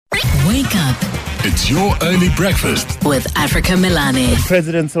Wake up It's your early breakfast with Africa Milani.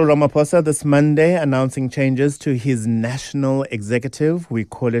 President Cyril Ramaphosa this Monday announcing changes to his national executive. We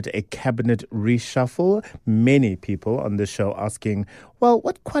call it a cabinet reshuffle. Many people on the show asking, well,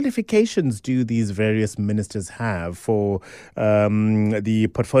 what qualifications do these various ministers have for the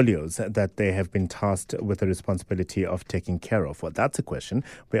portfolios that they have been tasked with the responsibility of taking care of? Well, that's a question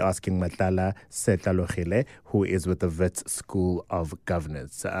we're asking Matlala Setlalogile, who is with the Wits School of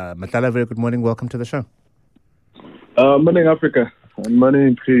Governance. Matlala, very good morning. Welcome to the show. Morning, Africa, and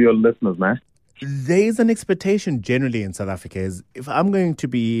morning to your listeners, man. There's an expectation generally in South Africa is if I'm going to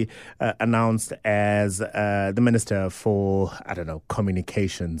be announced as the Minister for,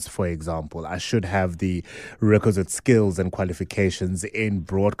 communications, for example, I should have the requisite skills and qualifications in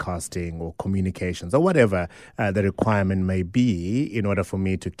broadcasting or communications or whatever the requirement may be in order for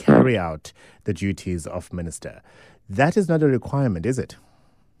me to carry out the duties of Minister. That is not a requirement, is it?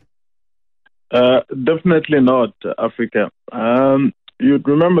 Definitely not, Africa. You'd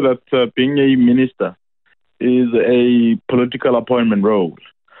remember that being a minister is a political appointment role.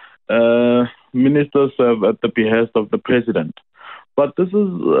 Ministers serve at the behest of the president. But this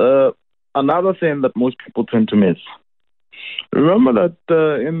is another thing that most people tend to miss. Remember that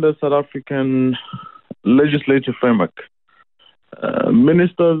in the South African legislative framework,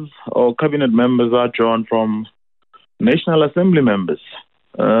 ministers or cabinet members are drawn from National Assembly members.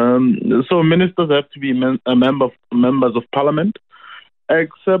 So ministers have to be members of parliament,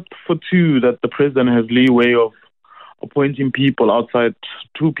 except for two that the president has leeway of appointing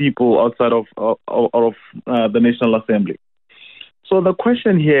two people outside of the National Assembly. So the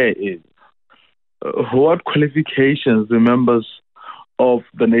question here is, what qualifications do members of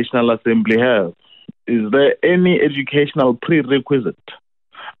the National Assembly have? Is there any educational prerequisite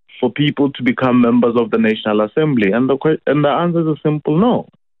for people to become members of the National Assembly? And the answer is a simple no.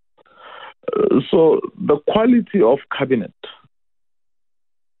 So the quality of cabinet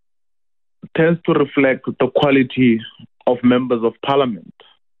tends to reflect the quality of members of parliament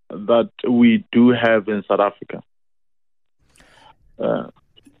that we do have in South Africa.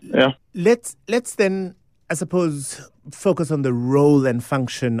 Let's then, I suppose, focus on the role and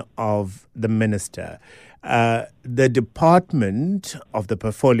function of the minister. The department of the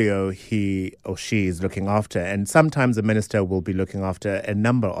portfolio he or she is looking after, and sometimes the minister will be looking after a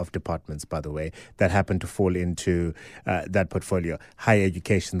number of departments, by the way, that happen to fall into that portfolio. Higher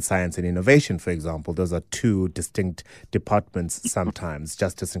education, science and innovation, for example, those are two distinct departments sometimes.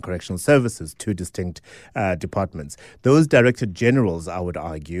 Justice and correctional services, two distinct departments. Those director generals, I would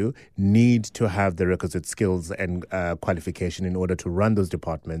argue, need to have the requisite skills and qualification in order to run those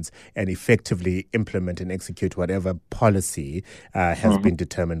departments and effectively implement and execute whatever policy has been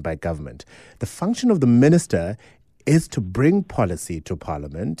determined by government. The function of the minister is to bring policy to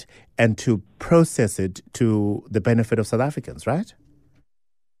parliament and to process it to the benefit of South Africans, right?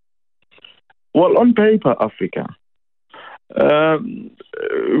 Well, on paper, Africa,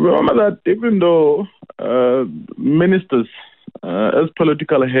 remember that even though ministers as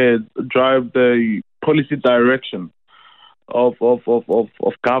political heads drive the policy direction of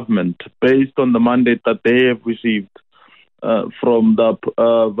government based on the mandate that they have received from the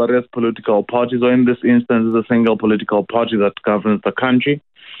various political parties, or in this instance, the single political party that governs the country.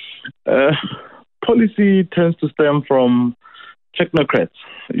 Policy tends to stem from technocrats,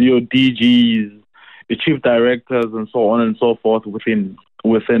 your DGs, your chief directors, and so on and so forth within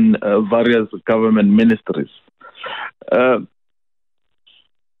various government ministries. A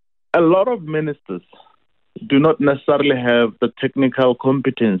lot of ministers do not necessarily have the technical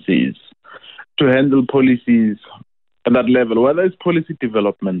competencies to handle policies at that level, whether it's policy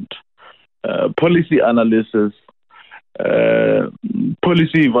development, policy analysis,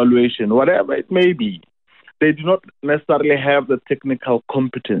 policy evaluation, whatever it may be. They do not necessarily have the technical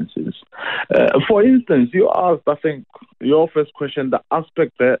competencies. For instance, you asked, I think, your first question,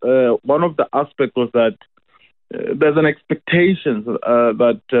 one of the aspects was that there's an expectation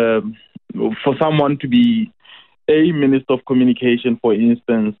that for someone to be a minister of communication, for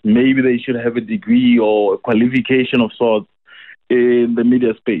instance, maybe they should have a degree or a qualification of sorts in the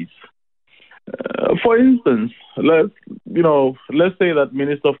media space. For instance, let's say that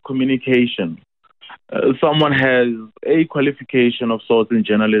minister of communication, someone has a qualification of sorts in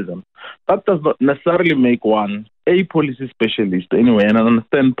journalism. That does not necessarily make one a policy specialist anyway and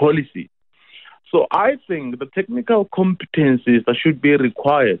understand policy. So I think the technical competencies that should be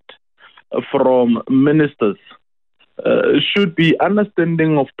required from ministers should be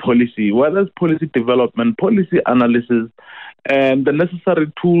understanding of policy, whether it's policy development, policy analysis, and the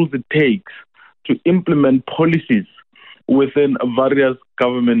necessary tools it takes to implement policies within various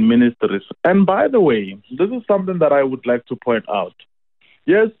government ministries. And by the way, this is something that I would like to point out.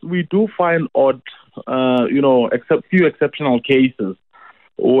 Yes, we do find odd, except few exceptional cases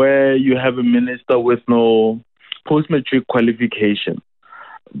where you have a minister with no post-matric qualification.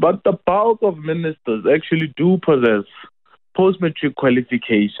 But the bulk of ministers actually do possess post-matric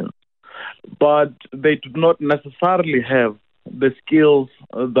qualifications, but they do not necessarily have the skills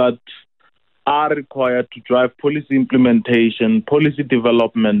that are required to drive policy implementation, policy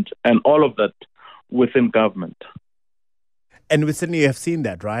development, and all of that within government. And we certainly have seen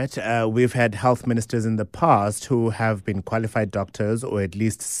that, right? We've had health ministers in the past who have been qualified doctors or at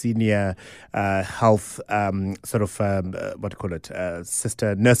least senior health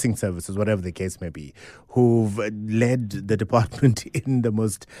sister nursing services, whatever the case may be, who've led the department in the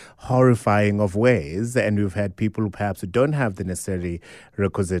most horrifying of ways. And we've had people who perhaps don't have the necessary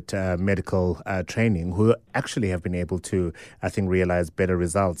requisite medical training who actually have been able to, I think, realize better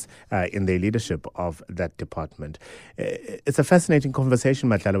results in their leadership of that department. It's a fascinating conversation,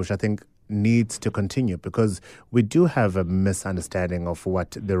 Matlala, which I think needs to continue because we do have a misunderstanding of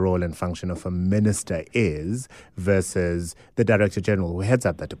what the role and function of a minister is versus the Director General who heads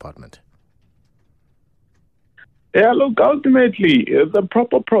up that department. Yeah, look, ultimately, the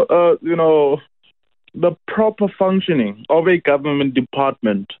proper functioning of a government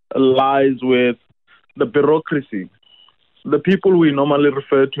department lies with the bureaucracy, the people we normally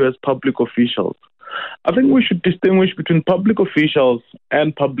refer to as public officials. I think we should distinguish between public officials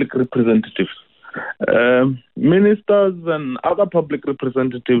and public representatives. Ministers and other public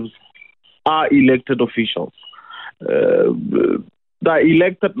representatives are elected officials. They're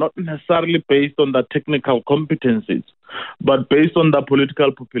elected not necessarily based on their technical competencies, but based on their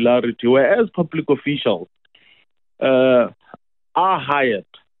political popularity, whereas public officials are hired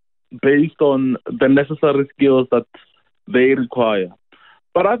based on the necessary skills that they require.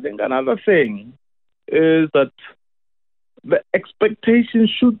 But I think another thing is that the expectation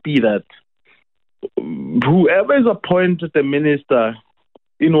should be that whoever is appointed a minister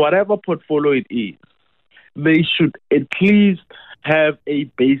in whatever portfolio it is, they should at least have a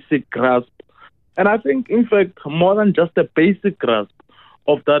basic grasp. And I think, in fact, more than just a basic grasp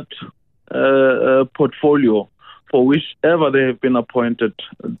of that portfolio for whichever they have been appointed.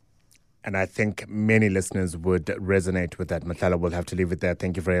 And I think many listeners would resonate with that. Matlala, we'll have to leave it there.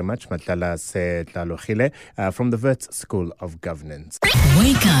 Thank you very much. Matlala Setlalogile from the Wits School of Governance.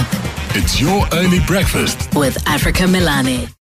 Wake up. It's your early breakfast with Africa Melane.